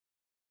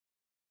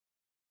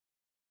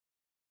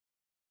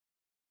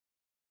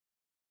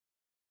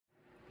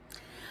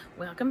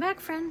Welcome back,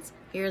 friends.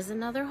 Here's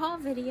another haul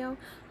video.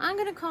 I'm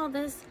gonna call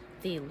this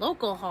the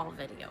local haul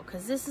video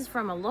because this is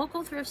from a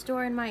local thrift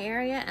store in my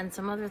area and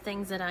some other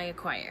things that I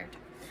acquired.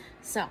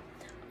 So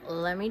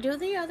let me do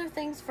the other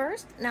things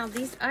first. Now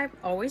these, I'm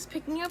always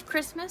picking up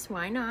Christmas,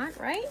 why not,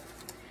 right?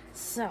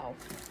 So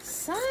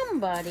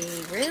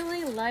somebody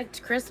really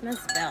liked Christmas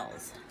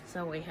bells.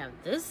 So we have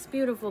this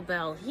beautiful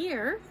bell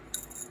here,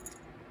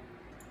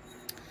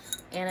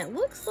 and it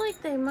looks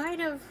like they might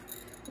have,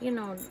 you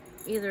know,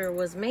 either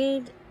was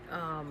made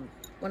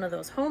one of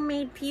those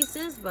homemade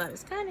pieces, but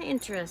it's kind of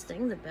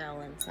interesting, the bell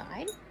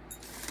inside.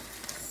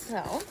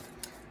 So,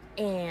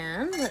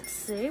 and let's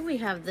see, we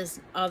have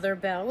this other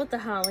bell with the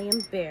holly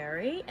and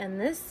berry,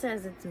 and this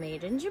says it's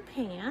made in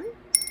Japan.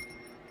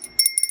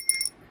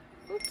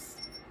 Oops,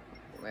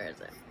 where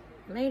is it?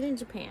 Made in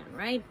Japan,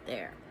 right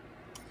there.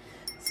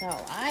 So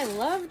I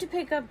love to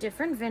pick up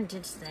different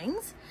vintage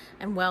things.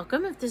 And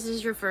welcome if this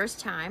is your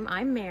first time.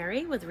 I'm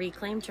Mary with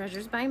Reclaimed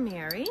Treasures by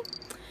Mary.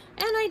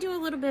 And I do a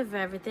little bit of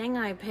everything.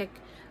 I pick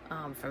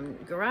from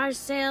garage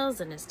sales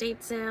and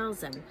estate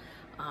sales and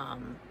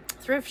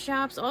thrift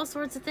shops, all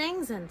sorts of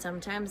things. And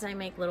sometimes I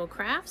make little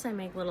crafts. I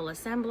make little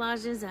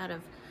assemblages out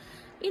of,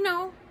 you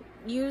know,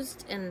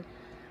 used and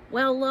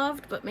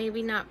well-loved, but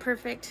maybe not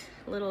perfect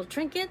little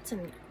trinkets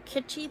and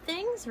kitschy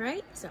things,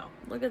 right? So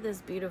look at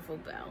this beautiful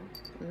bell.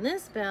 And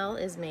this bell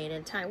is made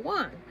in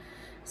Taiwan.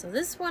 So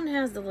this one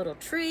has the little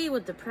tree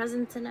with the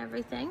presents and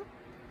everything.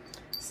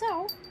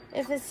 So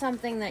if it's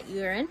something that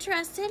you're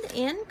interested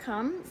in,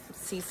 come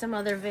see some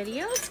other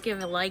videos.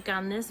 Give a like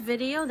on this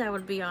video, that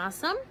would be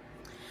awesome.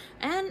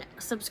 And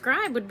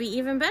subscribe would be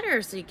even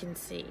better so you can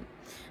see.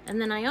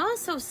 And then I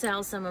also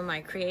sell some of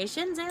my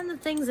creations and the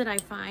things that I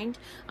find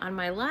on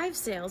my live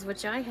sales,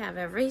 which I have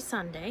every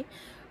Sunday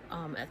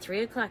at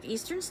 3 o'clock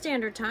Eastern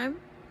Standard Time,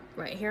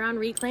 right here on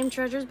Reclaimed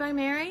Treasures by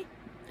Mary.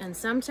 And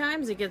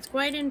sometimes it gets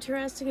quite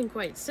interesting and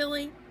quite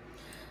silly.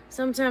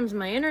 Sometimes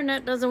my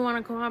internet doesn't want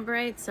to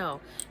cooperate, so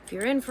if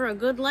you're in for a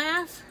good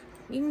laugh,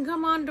 you can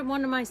come on to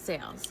one of my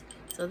sales.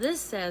 So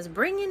this says,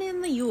 bringing in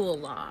the Yule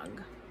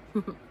log.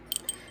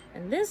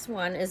 And this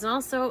one is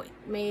also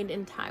made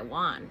in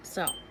Taiwan.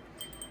 So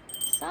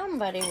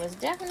somebody was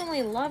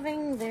definitely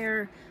loving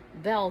their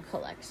bell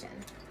collection.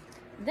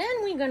 Then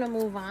we're going to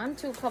move on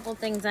to a couple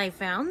things I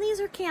found. These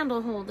are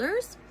candle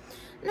holders.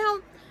 Now,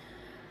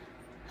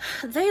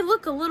 they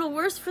look a little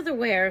worse for the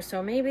wear,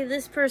 so maybe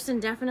this person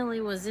definitely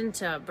was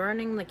into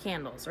burning the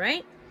candles,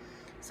 right?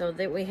 So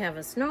that we have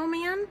a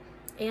snowman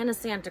and a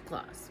Santa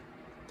Claus.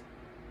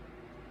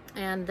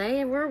 And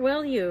they were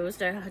well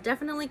used. I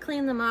definitely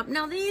cleaned them up.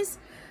 Now these,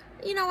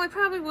 you know, I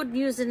probably would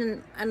use it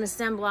in an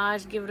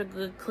assemblage, give it a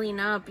good clean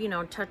up, you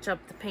know, touch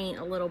up the paint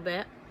a little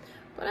bit.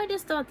 But I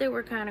just thought they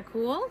were kind of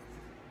cool.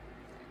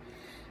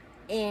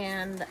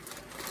 And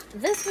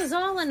this was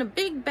all in a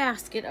big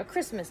basket, a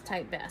Christmas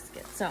type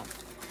basket. So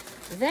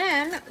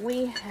then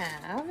we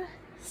have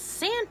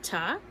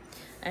Santa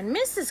and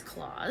Mrs.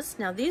 Claus.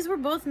 Now these were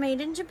both made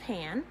in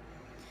Japan.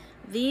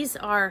 These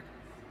are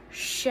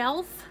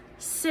shelf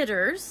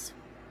sitters.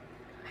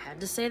 I had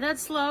to say that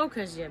slow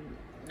because you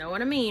know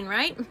what I mean,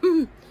 right?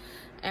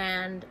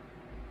 And,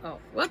 oh,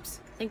 whoops.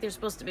 I think they're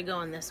supposed to be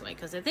going this way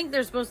because I think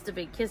they're supposed to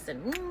be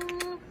kissing.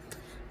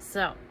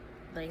 So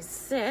they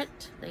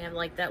sit, they have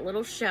like that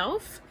little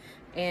shelf.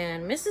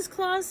 And Mrs.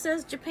 Claus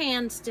says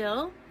Japan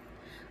still.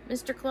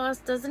 Mr. Claus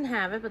doesn't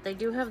have it, but they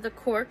do have the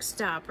cork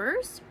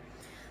stoppers.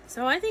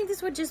 So I think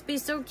this would just be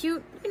so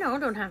cute. You know,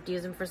 don't have to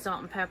use them for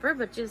salt and pepper,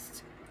 but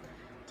just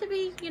to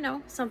be, you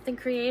know, something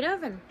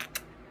creative and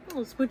a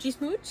little smoochy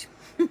smooch.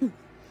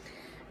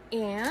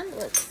 And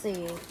let's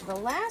see, the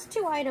last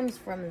two items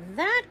from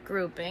that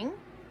grouping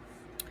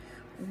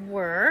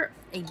were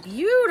a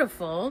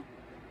beautiful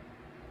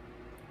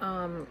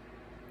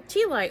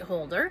tea light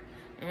holder.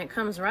 And it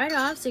comes right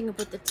off, so you can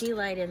put the tea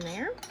light in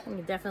there. You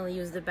can definitely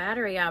use the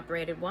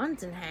battery-operated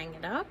ones and hang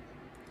it up,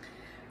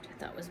 which I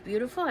thought was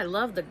beautiful. I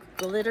love the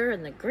glitter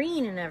and the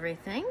green and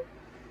everything.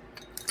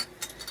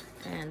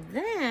 And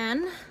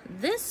then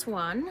this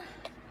one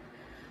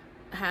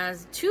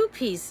has two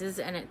pieces,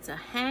 and it's a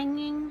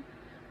hanging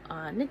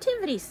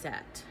nativity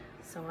set.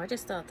 So I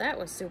just thought that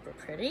was super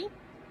pretty.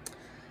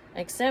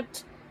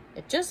 Except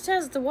it just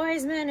has the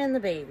wise men and the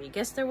baby.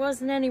 Guess there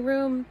wasn't any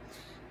room,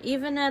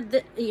 even at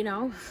the, you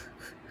know,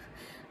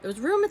 there was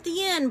room at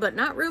the end, but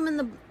not room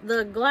in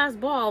the glass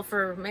ball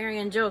for Mary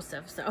and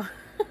Joseph, so.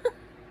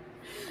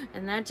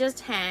 And that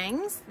just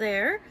hangs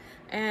there.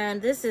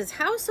 And this is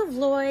House of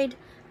Lloyd,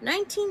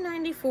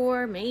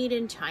 1994, made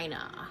in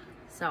China.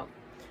 So,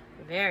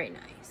 very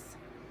nice.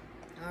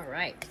 All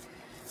right.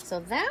 So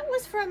that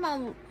was from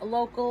a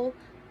local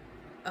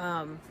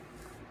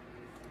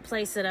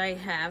place that I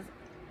have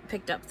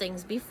picked up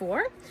things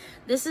before.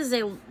 This is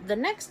the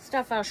next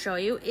stuff I'll show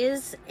you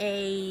is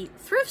a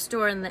thrift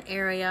store in the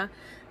area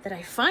that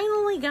I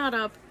finally got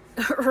up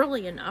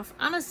early enough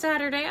on a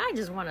Saturday. I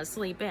just want to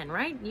sleep in,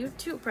 right? You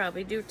too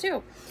probably do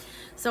too.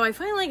 So I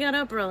finally got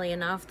up early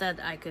enough that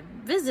I could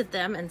visit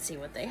them and see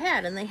what they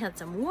had, and they had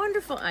some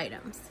wonderful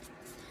items.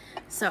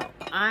 So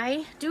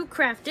I do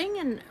crafting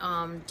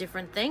and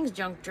different things,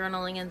 junk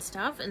journaling and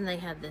stuff, and they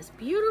had this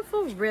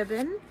beautiful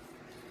ribbon.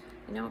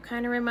 You know, it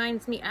kind of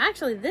reminds me,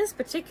 actually this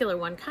particular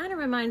one kind of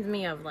reminds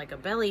me of like a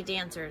belly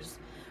dancer's,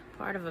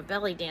 part of a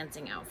belly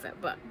dancing outfit,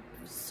 but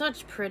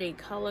such pretty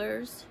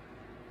colors.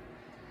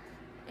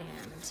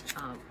 And,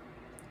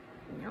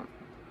 you know,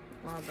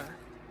 all the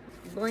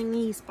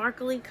blingy,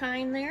 sparkly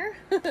kind there.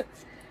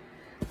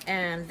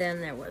 And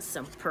then there was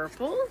some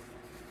purple.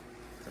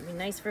 It'll be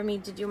nice for me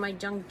to do my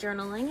junk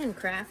journaling and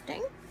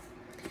crafting.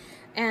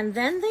 And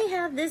then they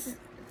have this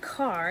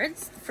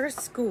cards for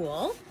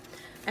school.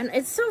 And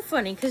it's so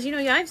funny because, you know,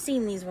 I've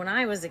seen these when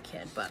I was a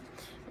kid, but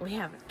we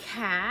have a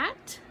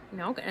cat, you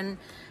know, and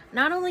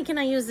not only can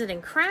I use it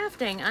in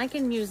crafting, I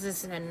can use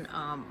this in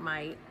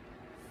my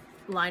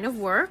line of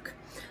work.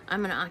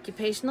 I'm an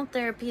occupational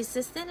therapy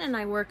assistant and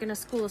I work in a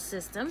school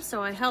system,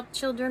 so I help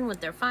children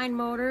with their fine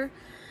motor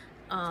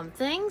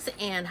things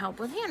and help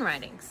with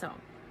handwriting. So,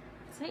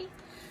 see?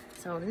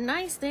 So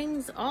nice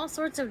things, all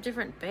sorts of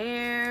different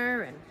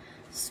bear and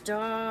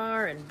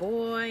star and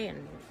boy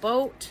and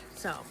boat.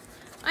 So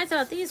I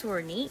thought these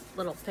were neat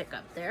little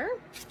pickup there.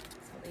 So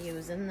we're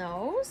using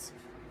those.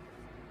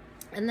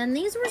 And then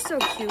these were so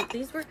cute.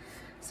 These were,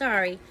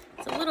 sorry,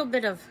 it's a little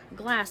bit of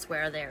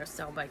glassware there,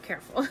 so be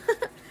careful.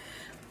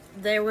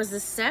 There was a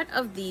set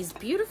of these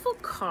beautiful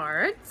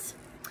cards,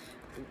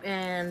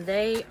 and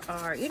they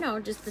are, you know,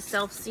 just the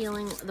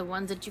self-sealing, the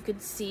ones that you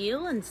could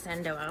seal and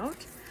send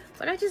out.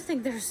 But I just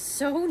think they're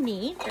so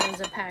neat. There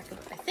was a pack of,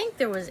 I think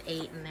there was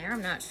 8 in there,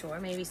 I'm not sure,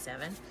 maybe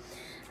 7.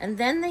 And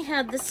then they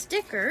had the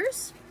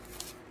stickers.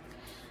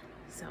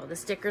 So the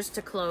stickers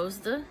to close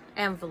the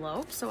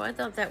envelope. So I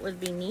thought that would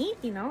be neat,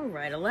 you know,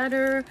 write a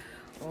letter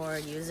or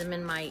use them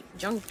in my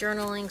junk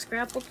journaling,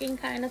 scrapbooking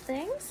kind of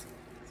things.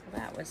 So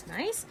that was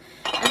nice.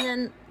 And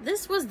then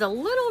this was the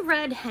little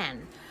red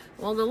hen.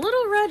 Well, the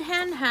little red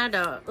hen had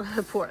a,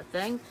 poor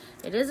thing,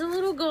 it is a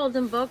little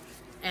golden book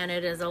and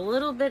it is a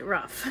little bit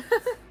rough.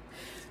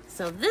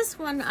 So this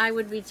one I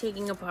would be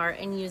taking apart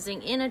and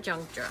using in a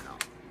junk journal.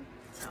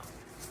 So,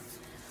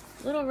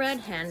 little red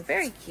hen,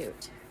 very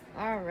cute.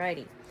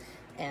 Alrighty.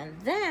 And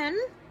then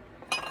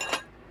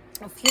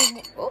a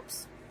few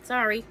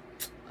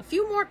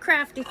more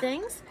crafty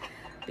things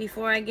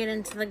before I get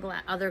into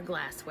the other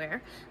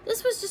glassware.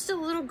 This was just a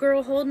little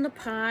girl holding a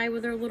pie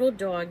with her little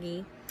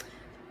doggy,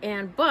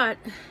 but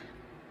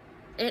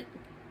it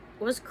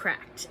was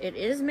cracked. It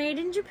is made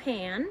in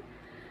Japan.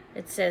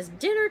 It says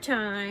dinner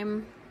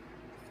time,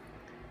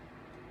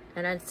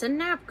 and it's a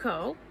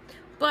Napco,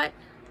 but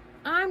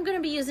I'm going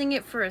to be using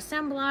it for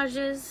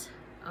assemblages,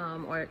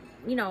 or,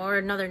 you know, or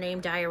another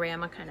name,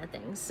 diorama kind of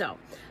thing. So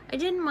I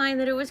didn't mind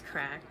that it was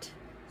cracked.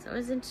 So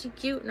isn't she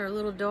cute? And her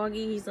little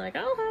doggy, he's like,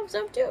 I'll have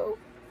some too.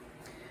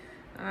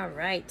 All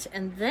right.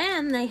 And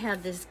then they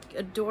had this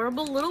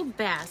adorable little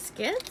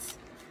baskets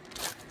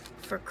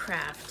for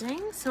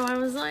crafting. So I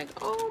was like,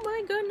 oh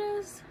my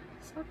goodness,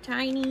 so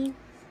tiny.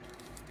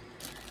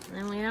 And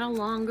then we had a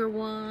longer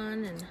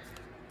one and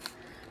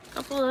a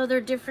couple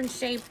other different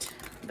shaped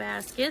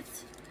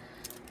baskets.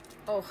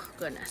 Oh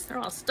goodness, they're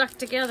all stuck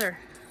together.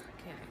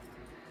 Okay,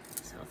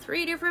 so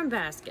 3 different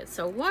baskets.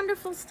 So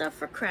wonderful stuff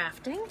for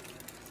crafting.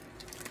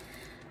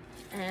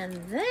 And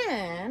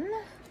then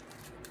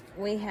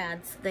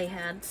they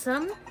had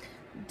some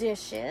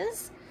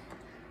dishes.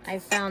 I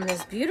found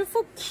this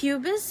beautiful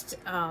Cubist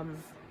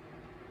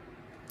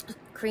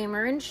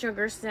creamer and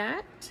sugar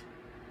set.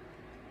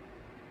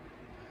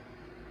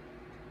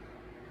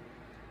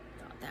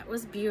 Thought that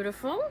was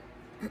beautiful.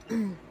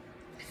 And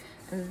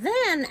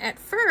then at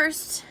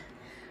first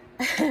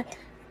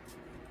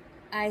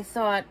I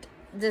thought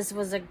this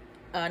was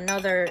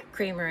another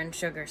creamer and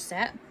sugar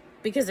set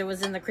because it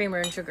was in the creamer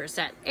and sugar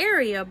set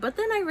area, but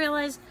then I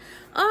realized,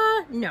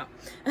 no.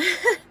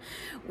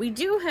 We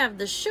do have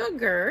the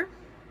sugar,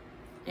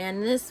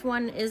 and this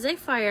one is a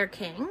Fire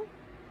King.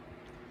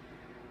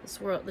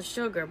 The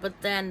sugar,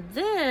 but then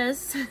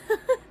this,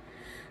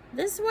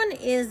 this one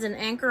is an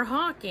Anchor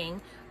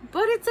Hawking,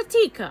 but it's a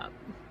teacup.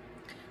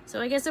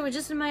 So I guess it was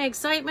just in my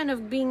excitement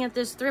of being at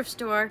this thrift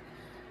store.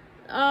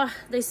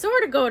 They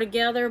sort of go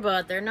together,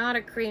 but they're not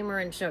a creamer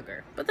and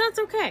sugar. But that's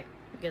okay,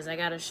 because I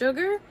got a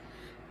sugar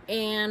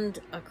and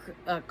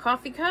a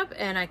coffee cup,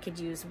 and I could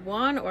use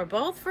one or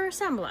both for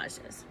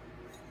assemblages.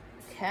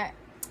 Okay.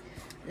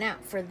 Now,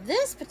 for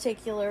this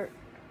particular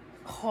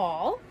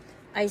haul,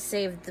 I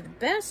saved the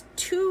best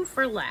 2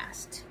 for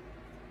last.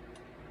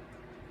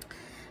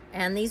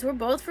 And these were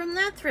both from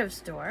that thrift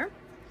store.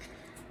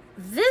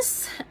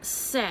 This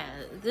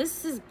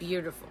is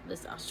beautiful.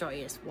 I'll show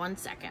you just 1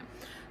 second.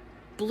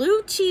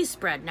 Blue cheese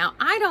spread. Now,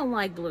 I don't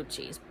like blue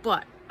cheese,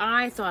 but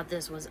I thought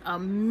this was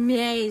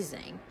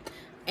amazing.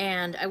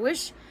 And I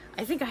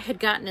think I had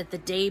gotten it the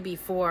day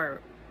before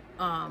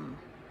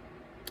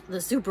the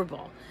Super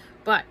Bowl.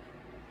 But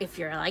if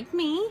you're like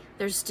me,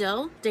 there's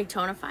still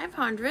Daytona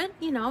 500,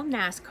 you know,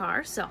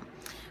 NASCAR. So,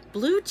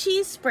 blue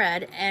cheese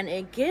spread, and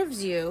it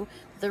gives you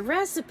the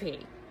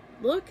recipe.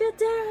 Look at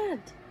that.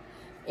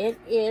 It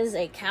is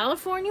a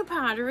California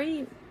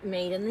pottery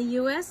made in the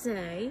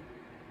USA.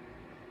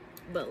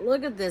 But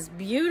look at this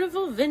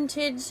beautiful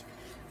vintageness.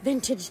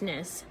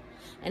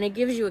 And it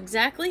gives you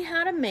exactly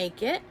how to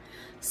make it.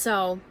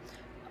 So,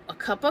 a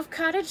cup of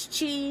cottage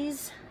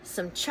cheese,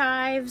 some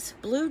chives,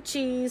 blue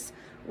cheese,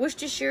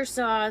 Worcestershire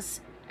sauce,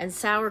 and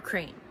sour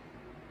cream.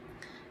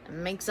 It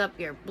makes up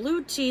your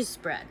blue cheese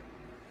spread.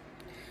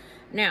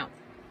 Now,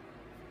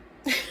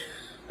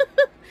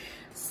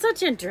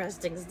 such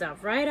interesting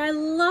stuff, right? I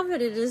love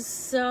it. It is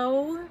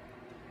so,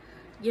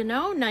 you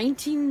know,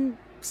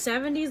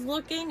 1970s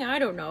looking. I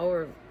don't know,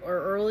 or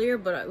earlier,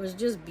 but it was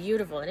just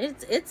beautiful. And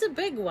it's a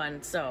big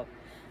one, so,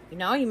 you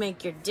know, you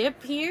make your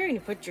dip here and you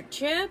put your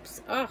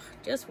chips. Oh,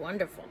 just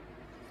wonderful.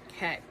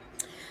 Okay,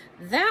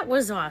 that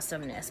was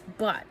awesomeness,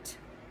 but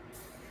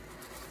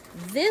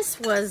this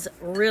was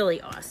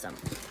really awesome.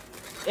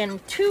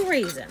 And 2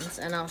 reasons,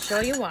 and I'll show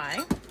you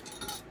why.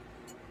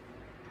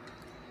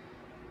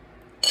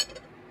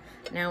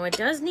 Now, it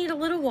does need a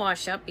little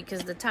wash up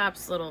because the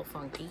top's a little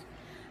funky.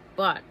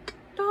 But,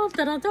 look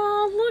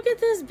at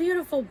this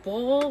beautiful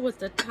bowl with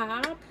the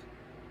top.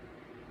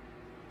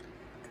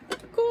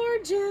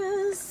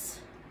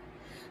 Gorgeous.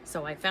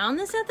 So, I found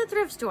this at the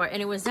thrift store,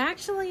 and it was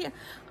actually,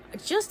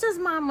 just as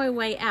I'm on my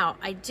way out,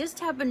 I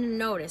just happened to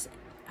notice,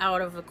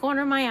 out of the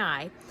corner of my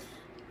eye,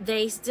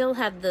 they still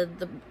had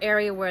the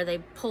area where they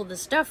pulled the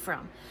stuff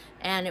from.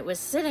 And it was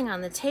sitting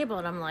on the table,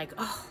 and I'm like,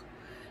 oh,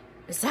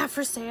 is that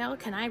for sale?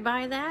 Can I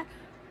buy that?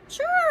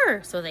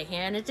 Sure. So they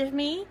hand it to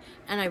me,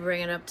 and I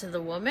bring it up to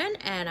the woman,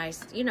 and I,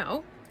 you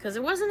know, because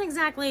it wasn't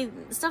exactly,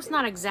 stuff's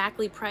not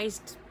exactly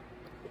priced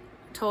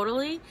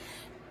totally.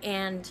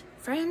 And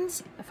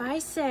friends, if I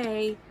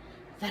say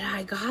that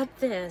I got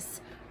this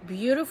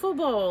beautiful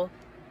bowl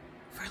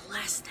for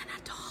less than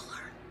 $1.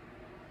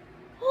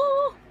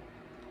 Oh,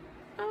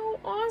 how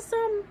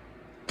awesome.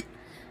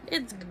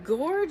 It's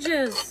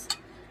gorgeous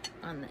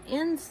on the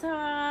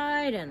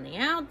inside and the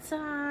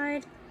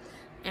outside.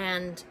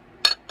 And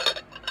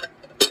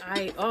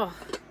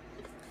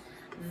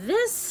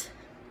this,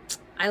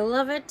 I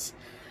love it,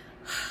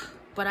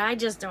 but I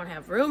just don't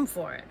have room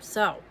for it.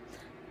 So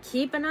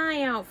keep an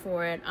eye out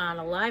for it on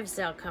a live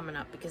sale coming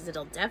up, because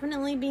it'll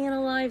definitely be in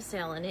a live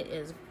sale, and it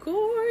is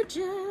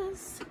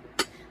gorgeous.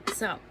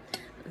 So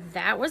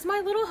that was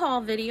my little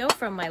haul video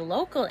from my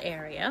local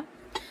area.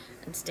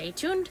 And stay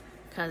tuned,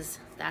 because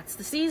that's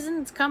the season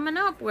that's coming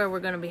up where we're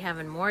going to be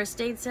having more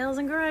estate sales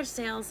and garage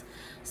sales.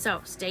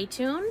 So stay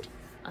tuned.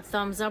 A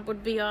thumbs up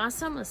would be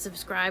awesome. A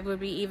subscribe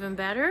would be even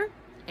better.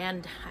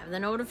 And have the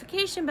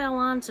notification bell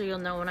on so you'll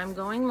know when I'm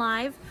going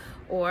live,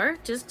 or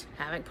just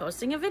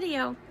posting a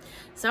video.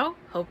 So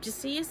hope to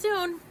see you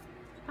soon.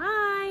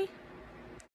 Bye.